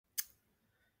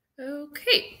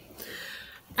Okay.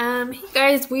 Hey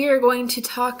guys, we are going to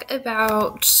talk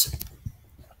about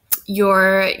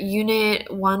your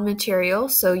Unit 1 material.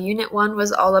 So Unit 1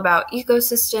 was all about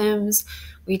ecosystems.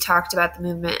 We talked about the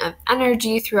movement of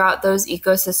energy throughout those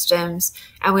ecosystems,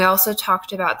 and we also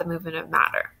talked about the movement of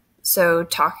matter. So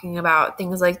talking about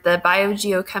things like the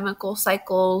biogeochemical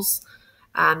cycles,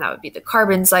 that would be the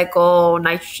carbon cycle,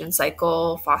 nitrogen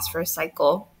cycle, phosphorus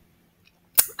cycle,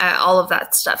 all of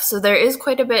that stuff. So there is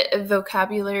quite a bit of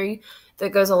vocabulary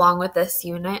that goes along with this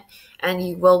unit, and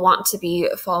you will want to be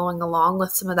following along with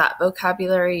some of that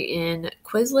vocabulary in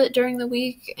Quizlet during the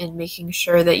week and making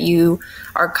sure that you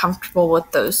are comfortable with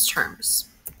those terms.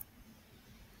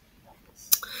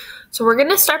 So we're going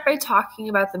to start by talking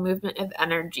about the movement of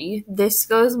energy. This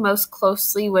goes most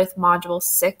closely with Module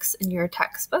 6 in your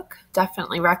textbook.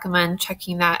 Definitely recommend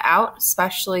checking that out,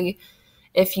 especially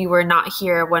if you were not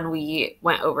here when we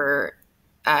went over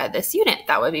this unit.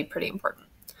 That would be pretty important.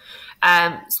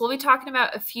 So we'll be talking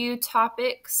about a few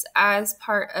topics as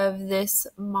part of this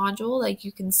module, like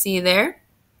you can see there.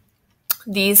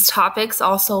 These topics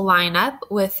also line up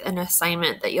with an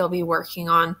assignment that you'll be working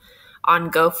on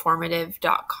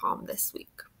goformative.com this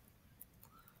week.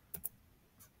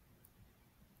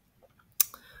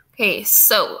 Okay,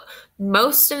 so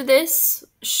most of this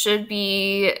should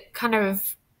be kind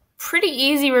of pretty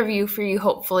easy review for you,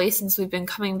 hopefully, since we've been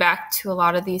coming back to a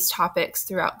lot of these topics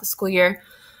throughout the school year.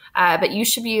 But you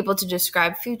should be able to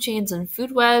describe food chains and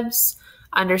food webs,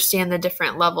 understand the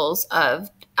different levels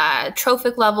of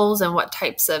trophic levels and what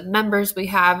types of members we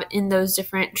have in those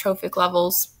different trophic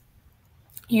levels.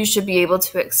 You should be able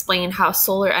to explain how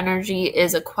solar energy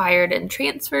is acquired and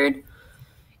transferred.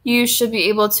 You should be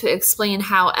able to explain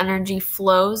how energy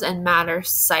flows and matter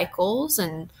cycles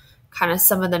and kind of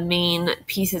some of the main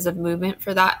pieces of movement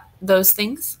for those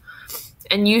things.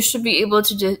 And you should be able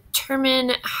to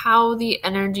determine how the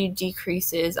energy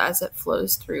decreases as it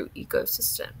flows through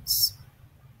ecosystems.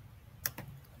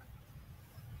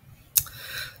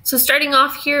 So starting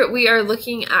off here, we are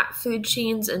looking at food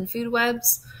chains and food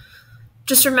webs.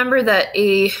 Just remember that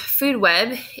a food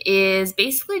web is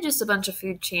basically just a bunch of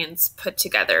food chains put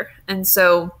together. And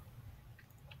so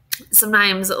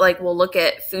sometimes we'll look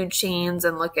at food chains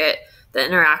and look at the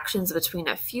interactions between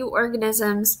a few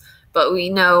organisms, but we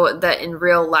know that in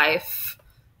real life,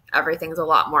 everything's a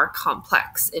lot more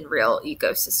complex in real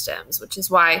ecosystems, which is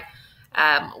why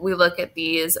we look at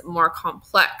these more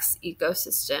complex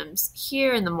ecosystems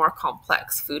here and the more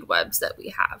complex food webs that we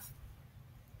have.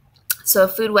 So a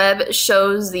food web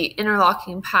shows the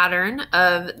interlocking pattern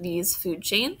of these food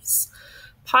chains.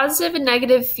 Positive and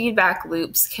negative feedback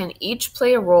loops can each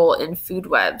play a role in food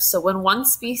webs. So when one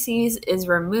species is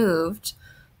removed,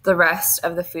 the rest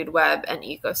of the food web and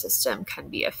ecosystem can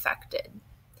be affected.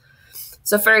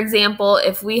 So for example,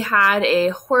 if we had a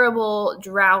horrible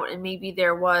drought and maybe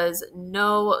there was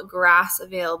no grass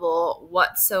available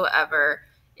whatsoever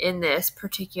in this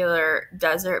particular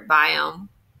desert biome,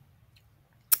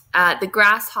 the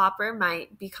grasshopper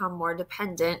might become more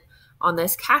dependent on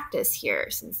this cactus here,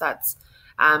 since that's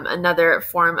another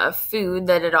form of food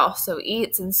that it also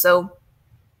eats. And so,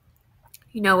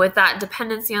 with that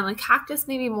dependency on the cactus,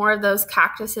 maybe more of those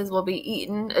cactuses will be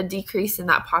eaten, a decrease in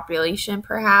that population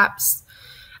perhaps.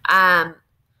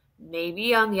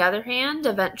 Maybe on the other hand,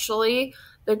 eventually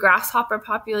the grasshopper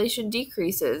population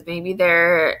decreases. Maybe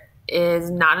there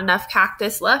is not enough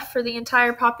cactus left for the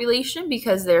entire population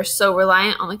because they're so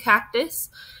reliant on the cactus.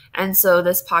 And so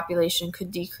this population could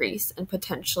decrease and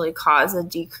potentially cause a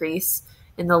decrease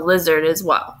in the lizard as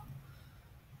well.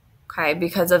 Okay,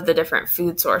 because of the different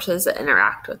food sources that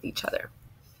interact with each other.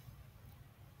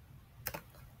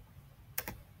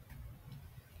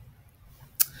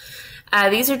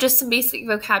 These are just some basic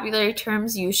vocabulary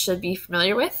terms you should be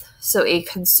familiar with. So a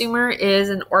consumer is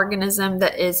an organism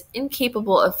that is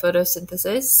incapable of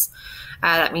photosynthesis.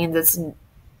 That means it's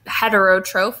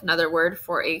heterotroph, another word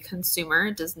for a consumer.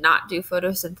 It does not do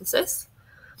photosynthesis.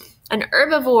 An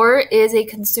herbivore is a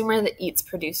consumer that eats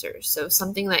producers, so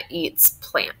something that eats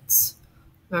plants.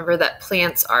 Remember that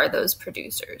plants are those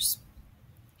producers.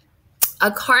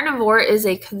 A carnivore is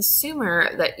a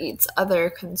consumer that eats other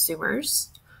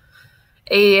consumers.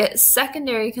 A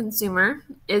secondary consumer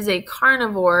is a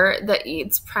carnivore that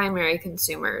eats primary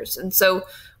consumers. And so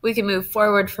we can move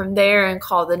forward from there and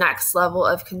call the next level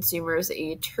of consumers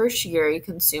a tertiary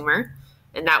consumer.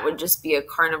 And that would just be a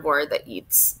carnivore that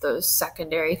eats those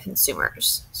secondary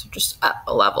consumers. So just up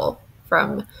a level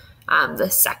from the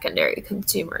secondary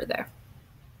consumer there.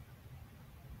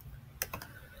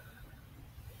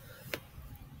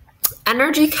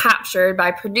 energy captured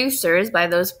by producers, by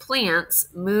those plants,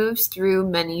 moves through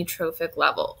many trophic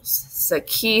levels. It's a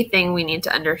key thing we need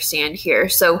to understand here.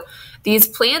 So these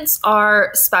plants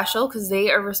are special because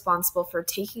they are responsible for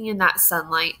taking in that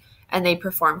sunlight and they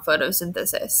perform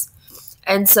photosynthesis.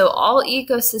 And so all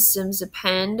ecosystems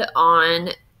depend on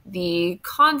the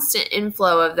constant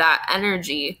inflow of that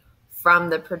energy from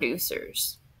the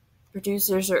producers.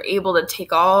 Producers are able to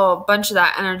take a bunch of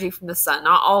that energy from the sun,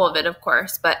 not all of it, of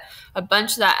course, but a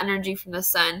bunch of that energy from the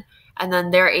sun, and then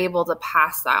they're able to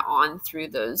pass that on through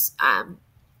those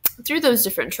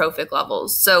different trophic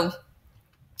levels. So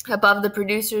above the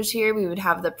producers here, we would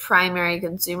have the primary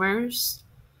consumers,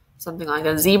 something like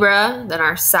a zebra, then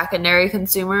our secondary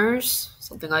consumers,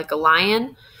 something like a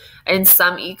lion. In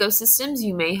some ecosystems,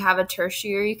 you may have a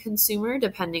tertiary consumer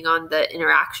depending on the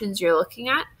interactions you're looking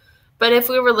at. But if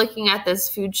we were looking at this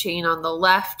food chain on the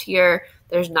left here,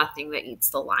 there's nothing that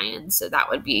eats the lion. So that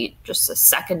would be just a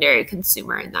secondary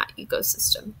consumer in that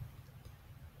ecosystem.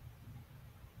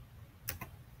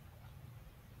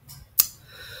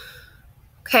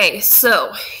 Okay,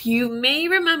 so you may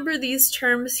remember these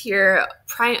terms here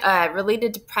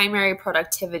related to primary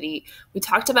productivity. We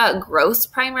talked about gross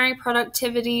primary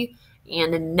productivity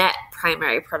and net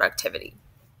primary productivity.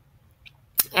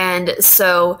 And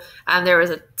so there was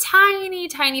a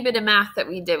tiny bit of math that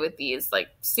we did with these, like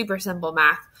super simple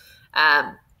math.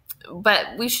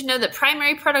 But we should know that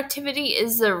primary productivity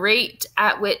is the rate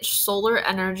at which solar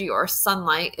energy or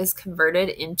sunlight is converted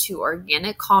into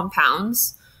organic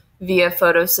compounds via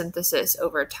photosynthesis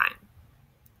over time.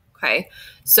 Okay,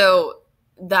 so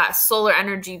that solar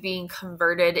energy being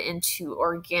converted into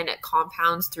organic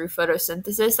compounds through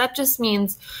photosynthesis, that just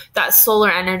means that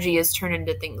solar energy is turned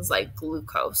into things like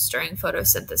glucose during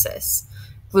photosynthesis.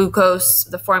 Glucose,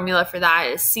 the formula for that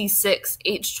is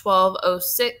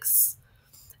C6H12O6.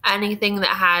 Anything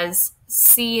that has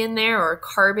C in there or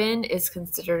carbon is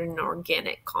considered an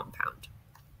organic compound.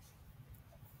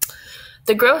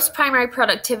 The gross primary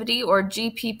productivity, or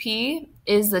GPP,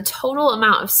 is the total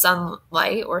amount of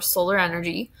sunlight or solar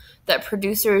energy that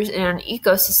producers in an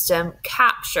ecosystem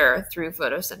capture through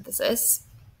photosynthesis.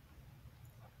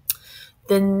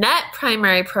 The net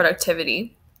primary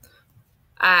productivity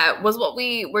was what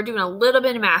we were doing a little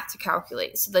bit of math to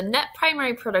calculate. So the net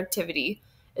primary productivity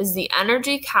is the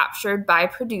energy captured by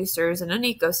producers in an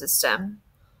ecosystem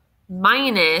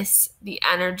minus the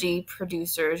energy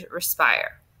producers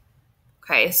respire.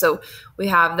 Okay, so we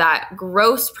have that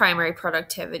gross primary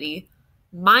productivity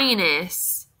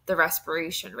minus the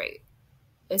respiration rate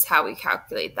is how we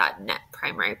calculate that net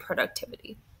primary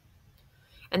productivity.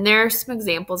 And there are some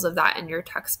examples of that in your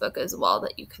textbook as well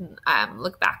that you can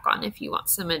look back on if you want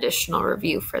some additional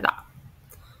review for that.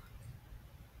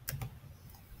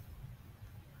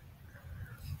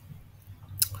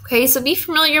 Okay, so be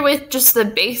familiar with just the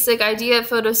basic idea of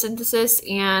photosynthesis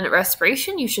and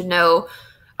respiration. You should know,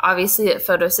 obviously, that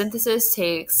photosynthesis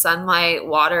takes sunlight,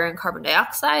 water, and carbon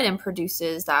dioxide and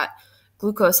produces that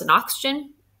glucose and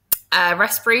oxygen.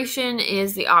 Respiration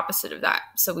is the opposite of that.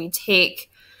 So we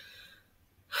take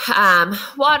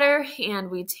water and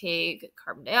we take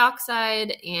carbon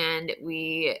dioxide and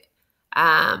we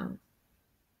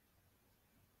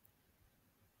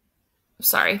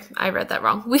sorry, I read that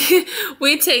wrong.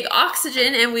 We take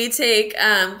oxygen and we take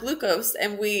glucose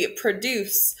and we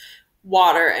produce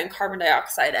water and carbon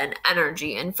dioxide and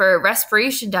energy. And for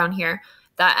respiration down here,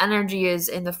 that energy is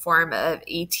in the form of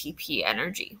ATP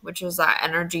energy, which is that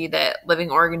energy that living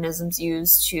organisms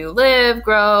use to live,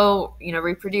 grow,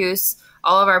 reproduce.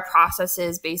 All of our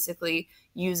processes basically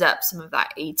use up some of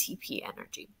that ATP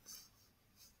energy.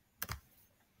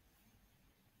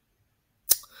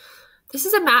 This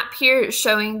is a map here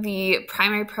showing the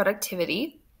primary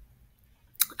productivity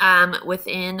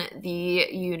within the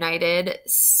United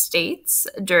States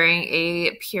during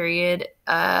a period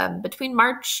between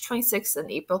March 26th and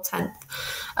April 10th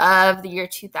of the year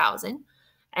 2000.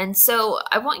 And so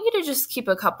I want you to just keep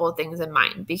a couple of things in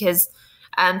mind, because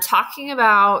talking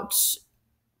about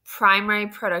primary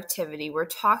productivity, we're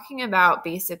talking about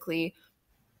basically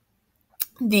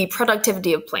the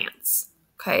productivity of plants.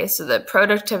 Okay, so the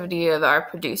productivity of our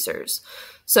producers.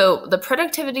 So the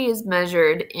productivity is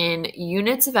measured in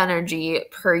units of energy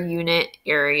per unit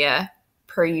area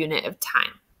per unit of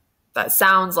time. That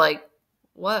sounds like,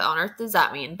 what on earth does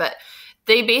that mean? But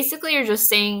they basically are just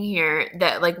saying here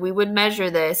that we would measure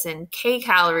this in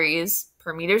kcalories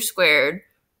per meter squared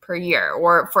per year.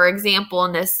 Or for example,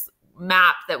 in this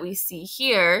map that we see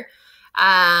here,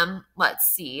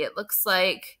 let's see, it looks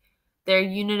like their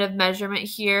unit of measurement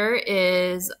here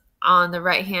is on the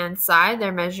right-hand side.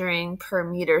 They're measuring per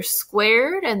meter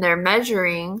squared, and they're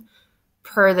measuring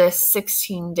per this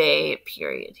 16-day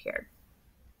period here.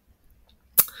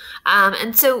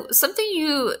 And so something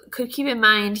you could keep in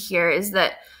mind here is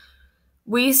that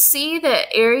we see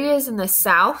that areas in the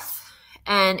south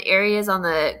and areas on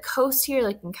the coast here,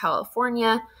 like in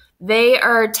California, they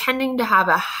are tending to have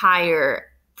a higher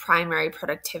primary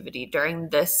productivity during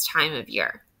this time of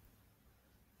year.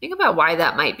 Think about why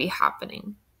that might be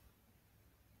happening.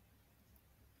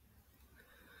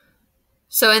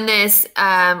 So in this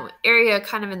area,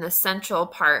 kind of in the central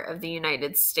part of the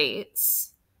United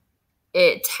States,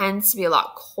 it tends to be a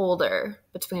lot colder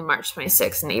between March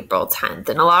 26th and April 10th.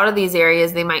 And a lot of these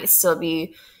areas, they might still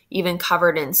be even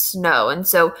covered in snow. And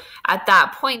so at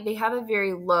that point, they have a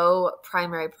very low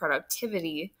primary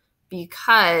productivity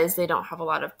because they don't have a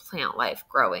lot of plant life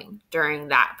growing during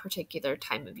that particular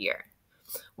time of year,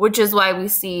 which is why we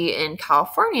see in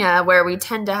California where we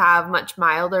tend to have much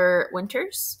milder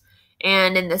winters.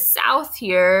 And in the south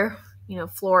here,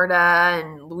 Florida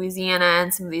and Louisiana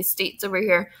and some of these states over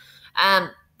here,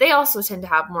 they also tend to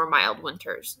have more mild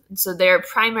winters. And so their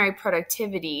primary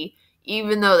productivity,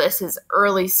 even though this is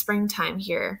early springtime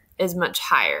here, is much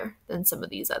higher than some of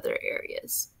these other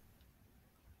areas.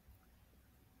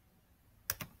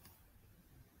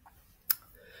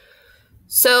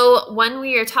 So when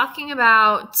we are talking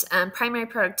about primary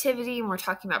productivity and we're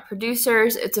talking about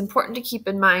producers, it's important to keep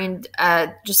in mind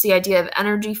just the idea of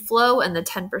energy flow and the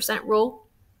 10% rule.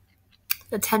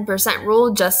 The 10%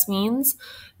 rule just means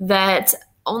that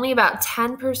only about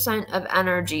 10% of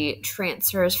energy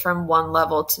transfers from one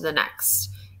level to the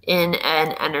next in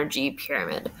an energy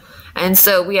pyramid. And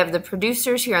so we have the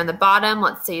producers here on the bottom.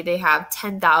 Let's say they have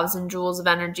 10,000 joules of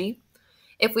energy.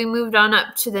 If we moved on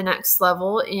up to the next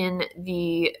level in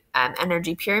the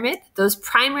energy pyramid, those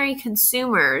primary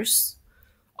consumers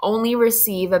only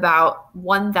receive about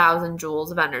 1,000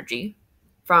 joules of energy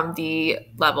from the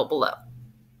level below.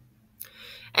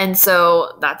 And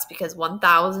so that's because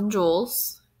 1,000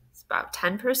 joules is about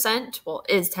 10%,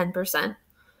 is 10%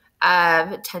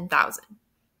 of 10,000.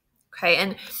 Okay,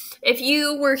 and if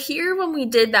you were here when we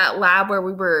did that lab where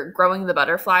we were growing the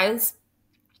butterflies,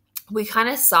 we kind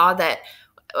of saw that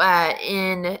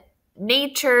in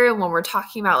nature, when we're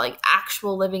talking about like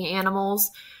actual living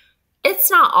animals, it's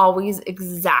not always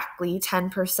exactly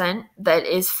 10% that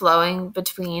is flowing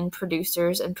between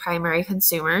producers and primary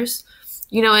consumers.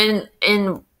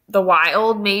 In the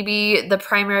wild, maybe the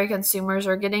primary consumers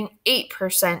are getting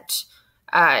 8%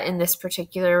 in this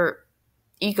particular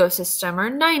ecosystem, or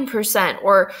 9%,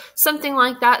 or something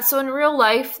like that. So in real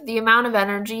life, the amount of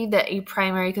energy that a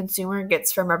primary consumer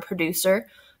gets from a producer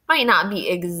might not be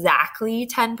exactly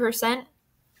 10%,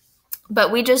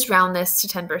 but we just round this to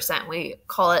 10%. We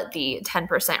call it the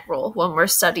 10% rule when we're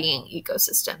studying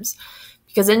ecosystems,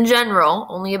 because in general,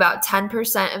 only about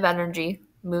 10% of energy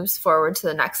moves forward to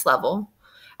the next level.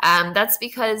 That's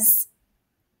because,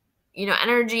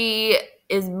 energy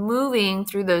is moving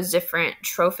through those different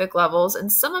trophic levels,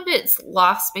 and some of it's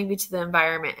lost maybe to the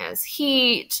environment as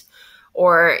heat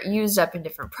or used up in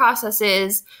different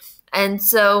processes. And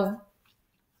so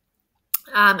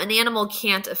an animal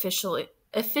can't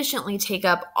efficiently take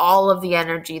up all of the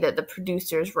energy that the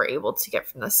producers were able to get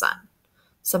from the sun.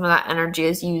 Some of that energy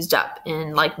is used up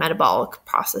in like metabolic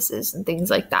processes and things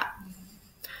like that.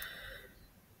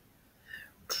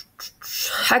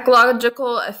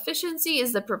 Ecological efficiency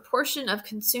is the proportion of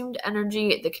consumed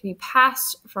energy that can be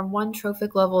passed from one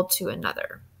trophic level to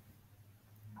another.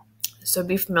 So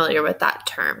be familiar with that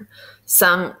term.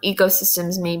 Some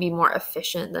ecosystems may be more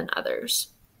efficient than others.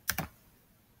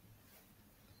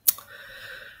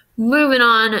 Moving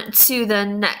on to the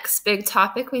next big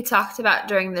topic we talked about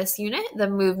during this unit, the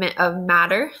movement of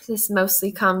matter. This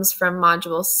mostly comes from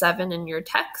Module 7 in your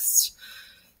text.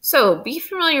 So be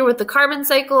familiar with the carbon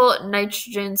cycle,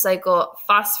 nitrogen cycle,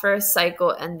 phosphorus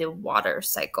cycle, and the water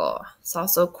cycle. This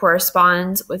also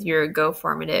corresponds with your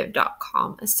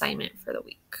goformative.com assignment for the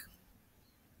week.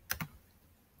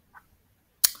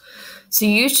 So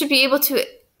you should be able to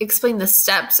explain the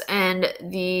steps and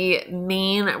the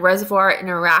main reservoir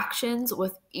interactions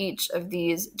with each of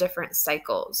these different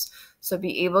cycles. So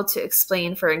be able to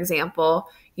explain, for example,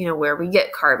 where we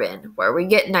get carbon, where we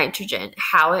get nitrogen,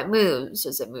 how it moves.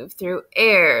 Does it move through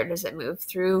air? Does it move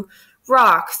through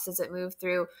rocks? Does it move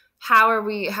through, how are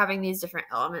we having these different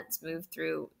elements move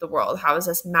through the world? How is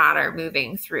this matter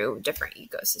moving through different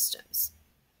ecosystems?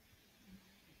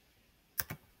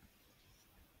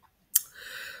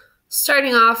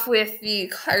 Starting off with the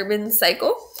carbon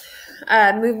cycle,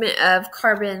 movement of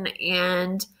carbon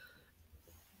and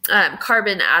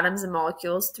carbon atoms and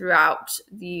molecules throughout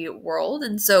the world.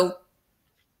 And so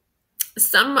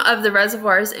Some of the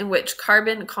reservoirs in which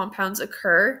carbon compounds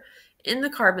occur in the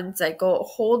carbon cycle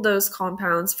hold those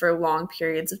compounds for long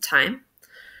periods of time,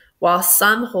 while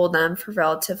some hold them for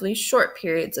relatively short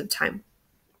periods of time.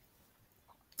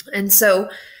 And so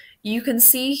you can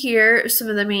see here some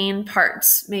of the main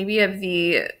parts, maybe of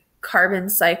the carbon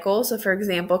cycle. So for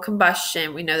example,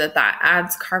 combustion, we know that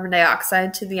adds carbon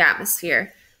dioxide to the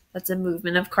atmosphere. That's a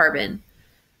movement of carbon.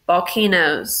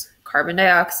 Volcanoes, carbon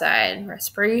dioxide.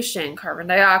 Respiration, carbon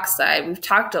dioxide. We've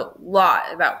talked a lot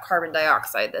about carbon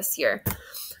dioxide this year.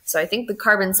 So I think the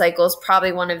carbon cycle is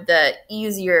probably one of the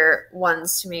easier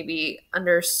ones to maybe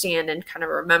understand and kind of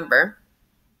remember.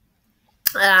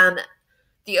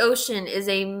 The ocean is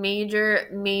a major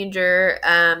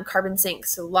carbon sink.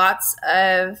 So lots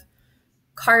of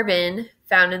carbon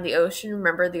found in the ocean.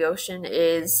 Remember, the ocean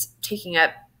is taking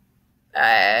up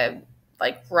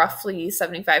like roughly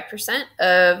 75%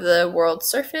 of the world's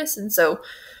surface. And so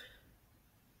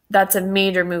that's a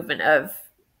major movement of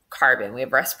carbon. We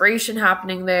have respiration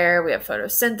happening there. We have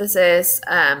photosynthesis.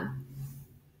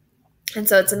 And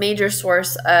so it's a major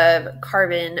source of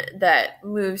carbon that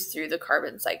moves through the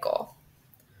carbon cycle.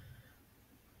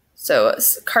 So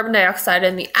carbon dioxide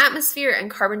in the atmosphere and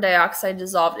carbon dioxide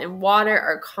dissolved in water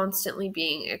are constantly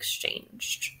being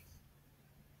exchanged.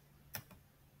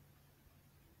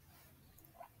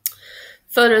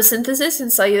 Photosynthesis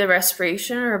and cellular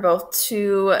respiration are both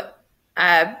two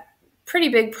pretty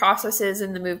big processes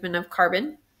in the movement of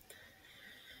carbon.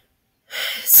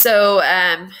 So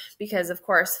because, of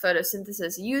course,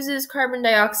 photosynthesis uses carbon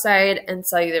dioxide and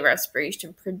cellular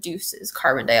respiration produces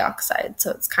carbon dioxide. So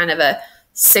it's kind of a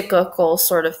cyclical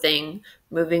sort of thing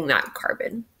moving that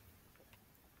carbon.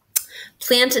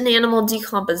 Plant and animal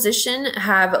decomposition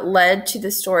have led to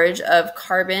the storage of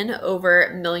carbon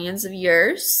over millions of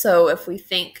years. So if we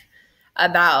think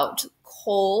about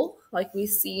coal, like we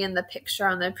see in the picture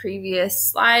on the previous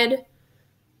slide,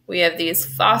 we have these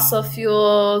fossil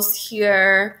fuels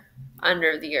here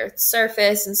under the Earth's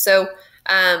surface. And so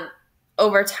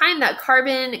over time, that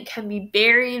carbon can be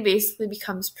buried, basically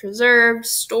becomes preserved,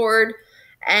 stored.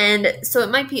 And so it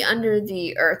might be under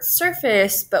the Earth's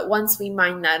surface, but once we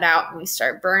mine that out and we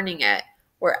start burning it,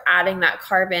 we're adding that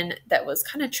carbon that was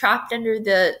kind of trapped under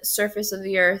the surface of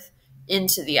the Earth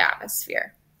into the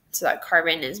atmosphere. So that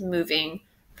carbon is moving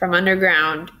from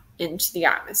underground into the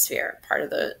atmosphere, part of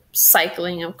the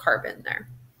cycling of carbon there.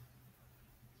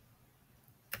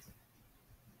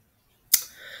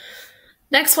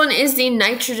 Next one is the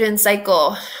nitrogen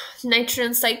cycle.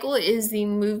 Nitrogen cycle is the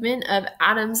movement of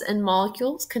atoms and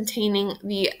molecules containing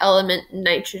the element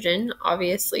nitrogen,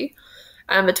 obviously,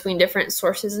 between different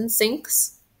sources and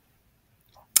sinks.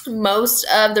 Most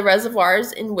of the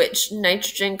reservoirs in which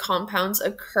nitrogen compounds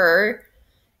occur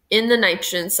in the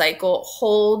nitrogen cycle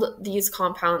hold these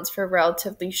compounds for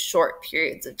relatively short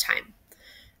periods of time.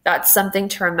 That's something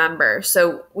to remember.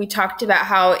 So we talked about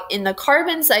how in the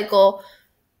carbon cycle,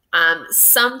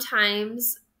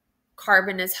 sometimes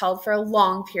carbon is held for a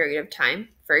long period of time.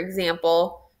 For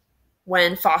example,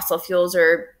 when fossil fuels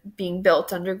are being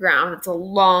built underground, it's a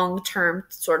long-term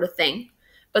sort of thing,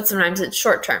 but sometimes it's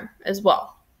short-term as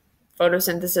well.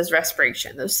 Photosynthesis,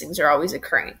 respiration, those things are always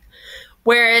occurring.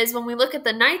 Whereas when we look at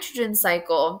the nitrogen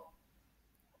cycle,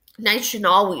 nitrogen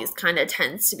always kind of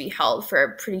tends to be held for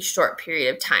a pretty short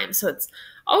period of time. So it's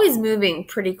always moving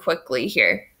pretty quickly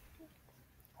here.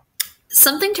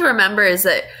 Something to remember is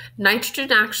that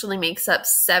nitrogen actually makes up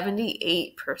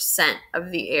 78%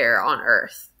 of the air on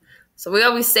Earth. So we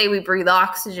always say we breathe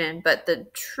oxygen, but the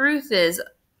truth is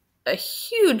a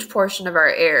huge portion of our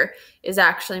air is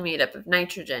actually made up of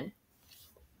nitrogen.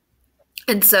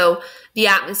 And so the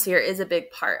atmosphere is a big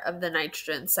part of the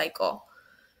nitrogen cycle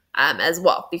as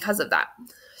well because of that.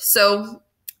 So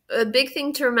a big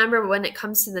thing to remember when it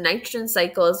comes to the nitrogen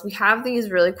cycle is we have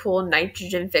these really cool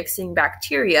nitrogen-fixing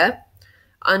bacteria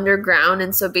underground.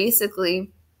 And so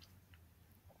basically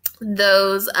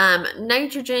those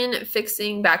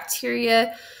nitrogen-fixing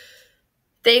bacteria,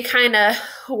 they kind of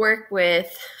work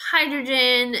with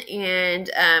hydrogen and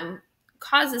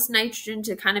cause this nitrogen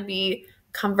to kind of be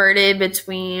converted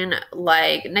between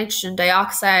like nitrogen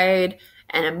dioxide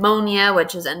and ammonia,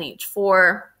 which is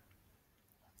NH4.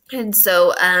 And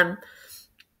so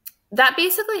that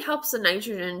basically helps the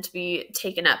nitrogen to be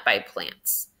taken up by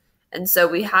plants. And so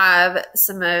we have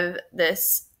some of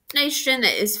this nitrogen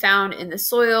that is found in the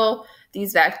soil.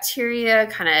 These bacteria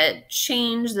kind of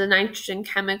change the nitrogen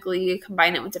chemically,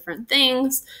 combine it with different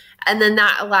things, and then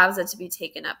that allows it to be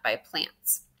taken up by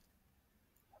plants.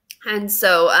 And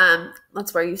so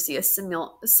that's where you see a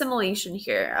simulation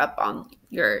here up on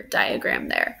your diagram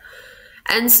there.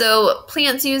 And so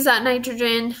plants use that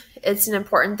nitrogen. It's an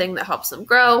important thing that helps them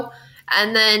grow.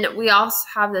 And then we also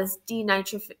have this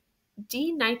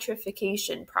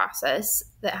denitrification process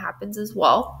that happens as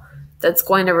well that's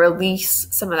going to release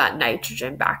some of that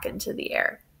nitrogen back into the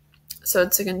air. So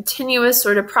it's a continuous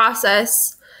sort of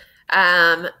process.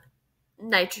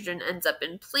 Nitrogen ends up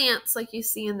in plants like you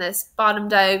see in this bottom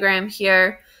diagram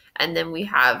here. And then we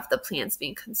have the plants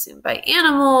being consumed by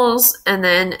animals. And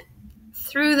then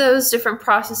through those different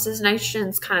processes, nitrogen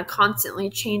is kind of constantly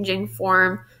changing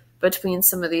form between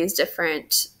some of these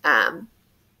different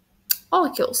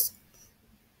molecules.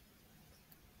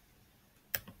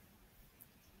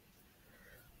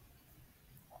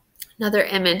 Another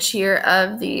image here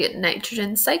of the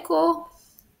nitrogen cycle.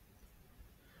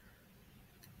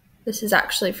 This is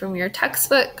actually from your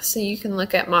textbook, so you can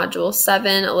look at Module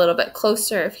 7 a little bit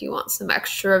closer if you want some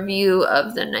extra review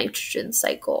of the nitrogen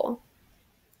cycle.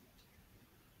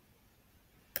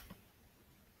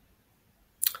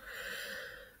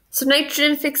 So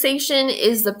nitrogen fixation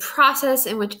is the process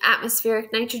in which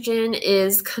atmospheric nitrogen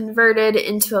is converted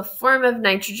into a form of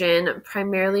nitrogen,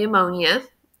 primarily ammonia,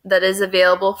 that is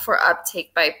available for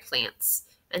uptake by plants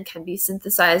and can be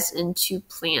synthesized into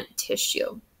plant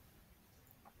tissue.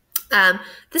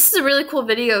 This is a really cool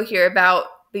video here about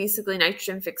basically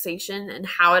nitrogen fixation and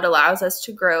how it allows us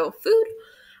to grow food.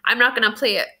 I'm not going to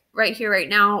play it right here, right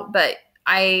now, but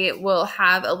I will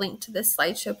have a link to this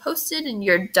slideshow posted, and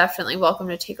you're definitely welcome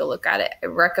to take a look at it. I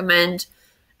recommend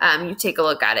you take a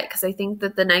look at it because I think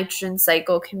that the nitrogen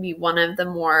cycle can be one of the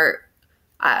more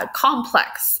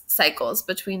complex cycles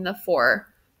between the 4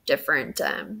 different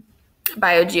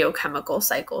biogeochemical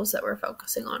cycles that we're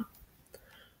focusing on.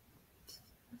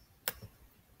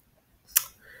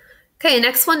 Okay,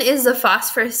 next one is the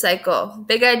phosphorus cycle.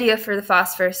 Big idea for the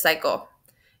phosphorus cycle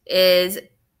is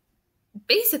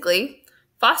basically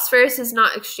phosphorus is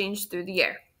not exchanged through the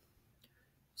air.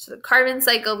 So the carbon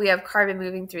cycle, we have carbon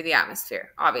moving through the atmosphere.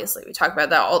 Obviously, we talk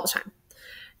about that all the time.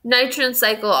 Nitrogen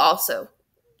cycle also,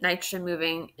 nitrogen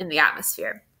moving in the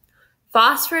atmosphere.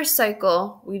 Phosphorus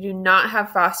cycle, we do not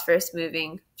have phosphorus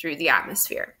moving through the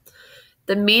atmosphere.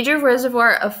 The major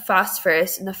reservoir of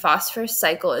phosphorus in the phosphorus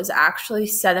cycle is actually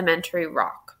sedimentary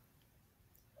rock.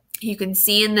 You can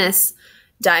see in this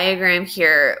diagram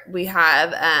here, we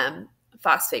have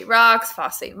phosphate rocks,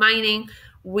 phosphate mining.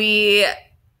 We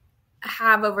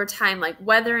have over time like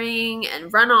weathering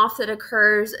and runoff that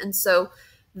occurs. And so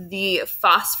the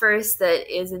phosphorus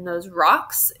that is in those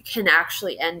rocks can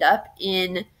actually end up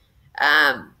in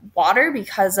water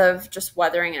because of just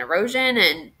weathering and erosion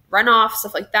and runoff,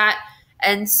 stuff like that.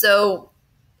 And so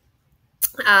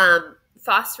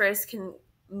phosphorus can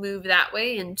move that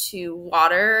way into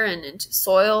water and into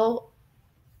soil,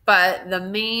 but the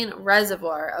main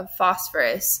reservoir of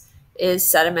phosphorus is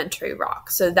sedimentary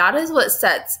rock. So that is what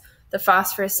sets the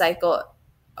phosphorus cycle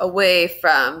away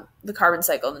from the carbon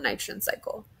cycle and the nitrogen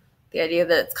cycle. The idea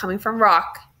that it's coming from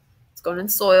rock, it's going in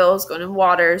soils, going in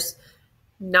waters,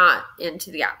 not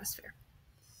into the atmosphere.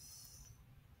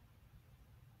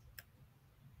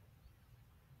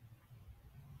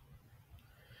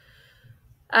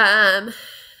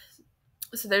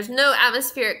 So there's no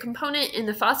atmospheric component in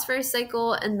the phosphorus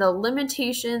cycle, and the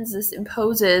limitations this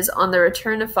imposes on the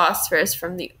return of phosphorus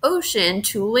from the ocean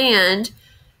to land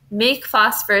make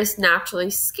phosphorus naturally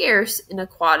scarce in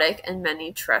aquatic and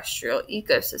many terrestrial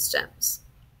ecosystems.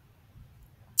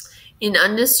 In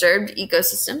undisturbed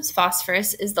ecosystems,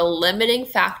 phosphorus is the limiting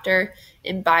factor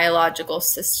in biological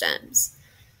systems.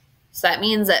 So that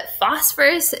means that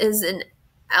phosphorus is an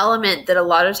element that a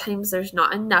lot of times there's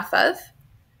not enough of.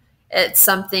 It's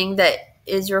something that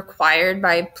is required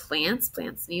by plants.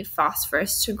 Plants need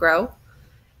phosphorus to grow.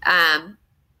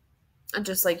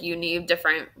 Just like you need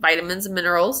different vitamins and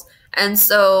minerals. And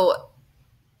so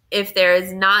if there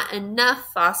is not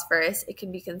enough phosphorus, it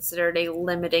can be considered a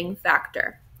limiting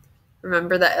factor.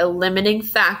 Remember that a limiting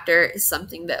factor is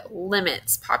something that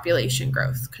limits population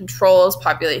growth, controls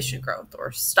population growth,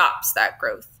 or stops that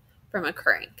growth from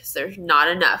occurring because there's not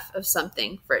enough of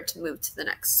something for it to move to the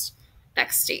next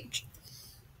stage.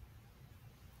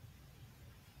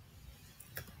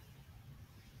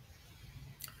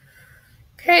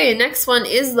 Okay, next one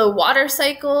is the water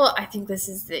cycle. I think this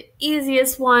is the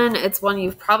easiest one. It's one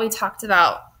you've probably talked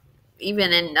about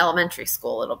even in elementary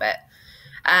school a little bit.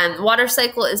 Water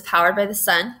cycle is powered by the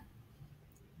sun.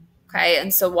 Okay,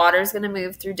 and so water is going to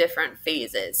move through different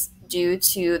phases due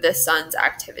to the sun's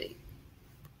activity.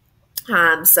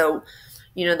 So,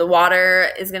 the water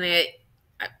is going to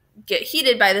get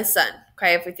heated by the sun.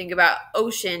 Okay, if we think about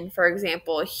ocean, for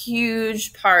example, a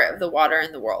huge part of the water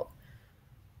in the world.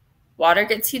 Water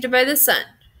gets heated by the sun.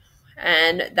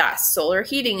 And that solar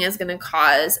heating is going to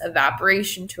cause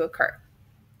evaporation to occur.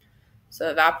 So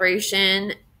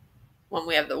evaporation, when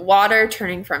we have the water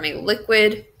turning from a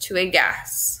liquid to a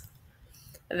gas.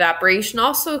 Evaporation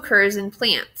also occurs in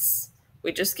plants.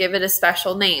 We just give it a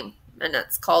special name, and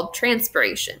that's called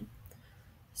transpiration.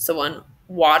 So when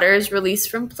water is released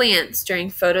from plants during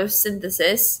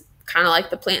photosynthesis, kind of like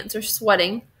the plants are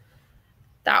sweating,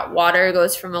 that water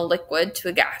goes from a liquid to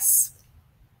a gas.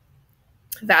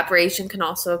 Evaporation can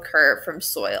also occur from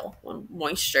soil when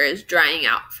moisture is drying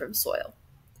out from soil.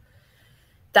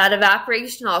 That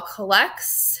evaporation all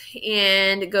collects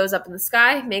and it goes up in the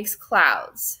sky, makes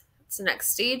clouds. So the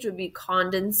next stage would be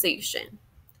condensation.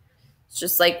 It's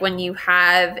just like when you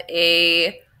have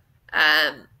a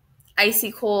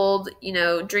icy cold,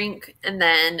 drink, and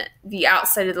then the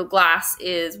outside of the glass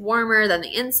is warmer than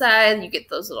the inside. You get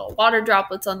those little water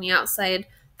droplets on the outside.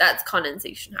 That's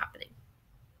condensation happening.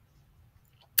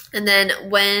 And then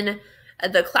when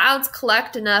the clouds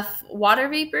collect enough water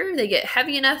vapor, they get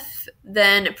heavy enough,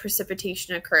 then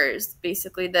precipitation occurs.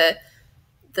 Basically, the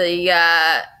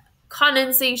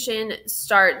condensation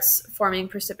starts forming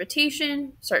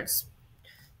precipitation, starts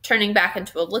turning back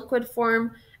into a liquid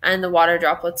form, and the water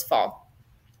droplets fall.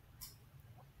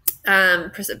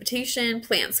 Precipitation,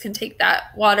 plants can take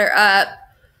that water up,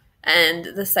 and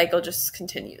the cycle just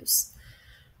continues.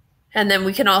 And then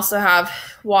we can also have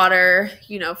water,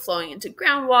 flowing into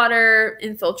groundwater.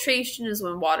 Infiltration is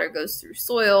when water goes through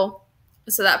soil.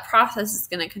 So that process is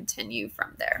going to continue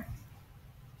from there.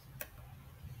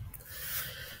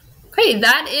 Okay,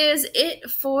 that is it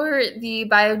for the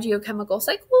biogeochemical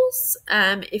cycles.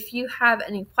 If you have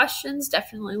any questions,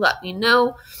 definitely let me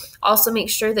know. Also, make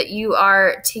sure that you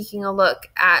are taking a look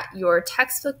at your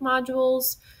textbook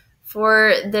modules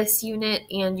for this unit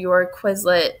and your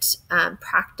Quizlet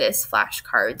practice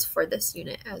flashcards for this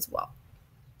unit as well.